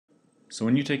So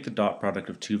when you take the dot product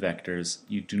of two vectors,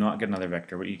 you do not get another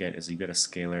vector. What you get is you get a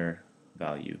scalar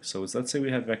value. So let's say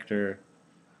we have vector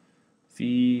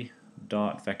v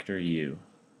dot vector u.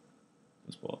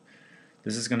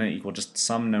 This is going to equal just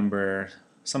some number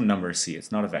c.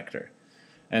 It's not a vector.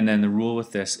 And then the rule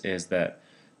with this is that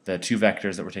the two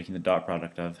vectors that we're taking the dot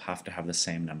product of have to have the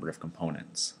same number of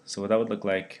components. So what that would look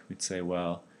like, we'd say,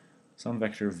 well, some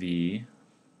vector v,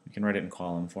 we can write it in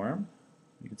column form.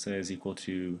 We could say is equal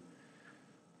to,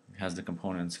 it has the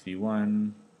components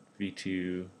v1,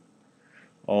 v2,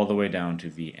 all the way down to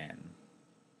vn.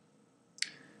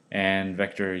 And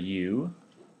vector u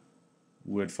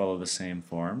would follow the same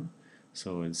form.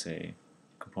 So it would say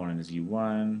component is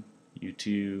u1,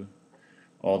 u2,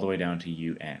 all the way down to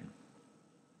un.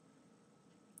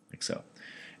 Like so.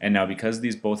 And now because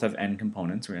these both have n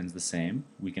components, where n's the same,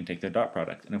 we can take their dot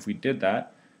product. And if we did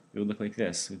that, it would look like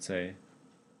this. We'd say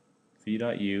v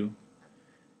dot u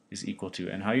is equal to,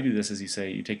 and how you do this is you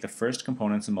say you take the first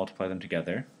components and multiply them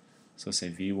together. So say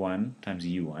v1 times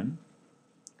u1,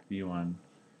 v1,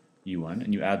 u1,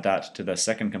 and you add that to the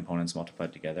second components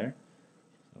multiplied together.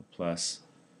 So plus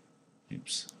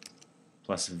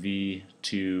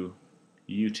v2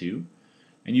 u2,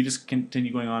 and you just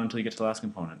continue going on until you get to the last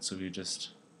component. So you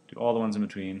just do all the ones in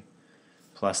between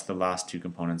plus the last two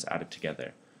components added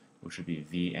together, which would be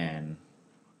vn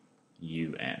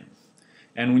un.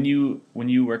 And when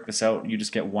you work this out, you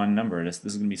just get one number. This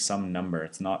is going to be some number.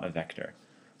 It's not a vector.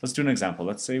 Let's do an example.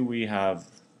 Let's say we have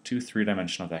two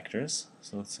three-dimensional vectors.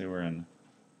 So let's say we're in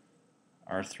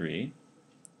R3.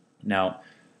 Now,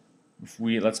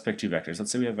 let's pick two vectors.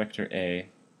 Let's say we have vector A,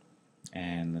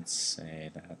 and let's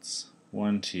say that's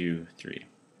 1, 2, 3.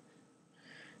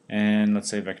 And let's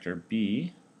say vector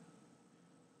B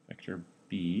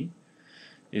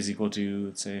is equal to,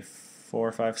 let's say,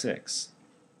 4, 5, 6.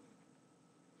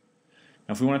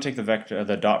 Now if we want to take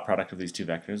the dot product of these two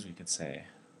vectors, we could say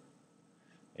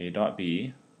A dot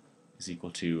B is equal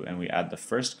to, and we add the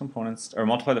first components, or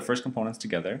multiply the first components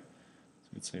together. So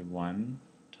we'd say 1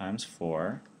 times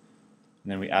 4,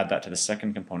 and then we add that to the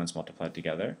second components multiplied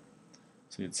together.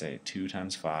 So we'd say 2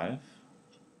 times 5,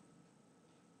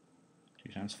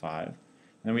 2 times 5, and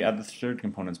then we add the third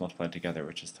components multiplied together,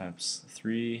 which is times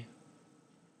 3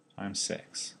 times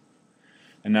 6.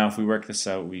 And now if we work this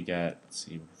out, we get, let's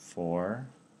see, 4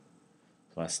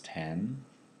 plus 10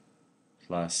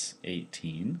 plus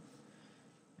 18,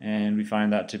 and we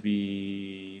find that to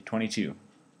be 22.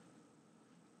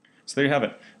 So there you have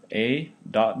it. A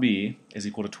dot B is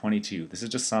equal to 22. This is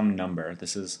just some number.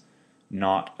 This is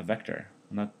not a vector.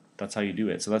 And that's how you do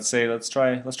it. So let's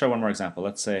try one more example.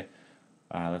 Let's say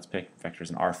let's pick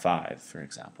vectors in R5, for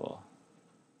example.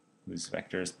 These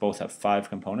vectors both have 5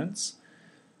 components.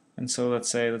 And so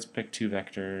let's pick two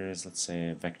vectors. Let's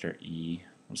say vector E.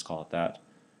 We'll just call it that.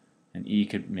 And E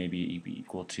could maybe be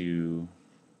equal to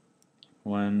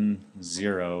 1,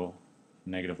 0,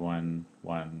 -1,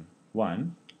 1,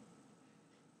 1.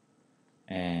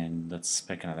 And let's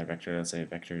pick another vector. Let's say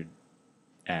vector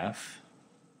F.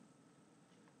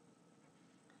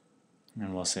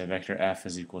 And we'll say vector F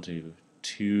is equal to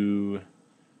 2,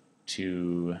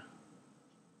 2,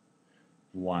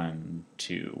 1,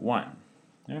 2, 1.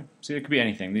 Yeah. So it could be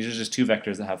anything. These are just two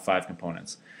vectors that have 5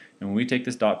 components. And when we take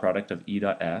this dot product of E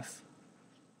dot F,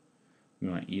 we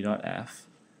want E dot F,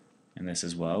 and this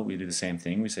as well, we do the same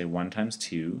thing. We say 1 times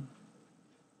 2,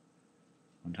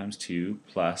 1 times 2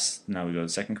 plus, now we go to the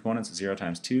second component, so 0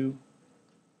 times 2,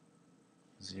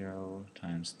 0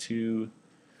 times 2,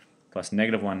 plus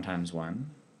 -1 times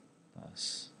 1,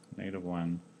 plus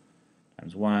 -1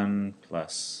 times 1,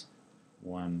 plus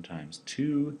 1 times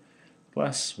 2,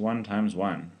 plus 1 times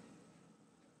 1.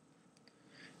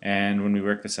 And when we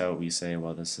work this out, we say,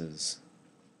 well, this is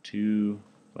 2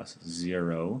 plus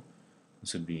 0.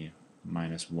 This would be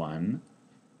 -1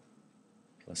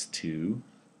 plus 2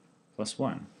 plus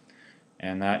 1.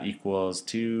 And that equals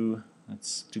 2.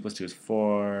 That's 2 plus 2 is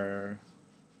 4.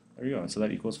 There you go. So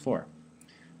that equals 4.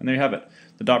 And there you have it.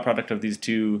 The dot product of these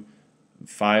two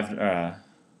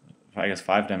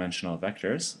five-dimensional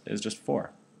vectors is just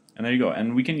 4. And there you go.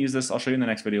 And we can use this, I'll show you in the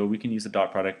next video, we can use the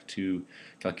dot product to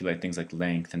calculate things like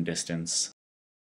length and distance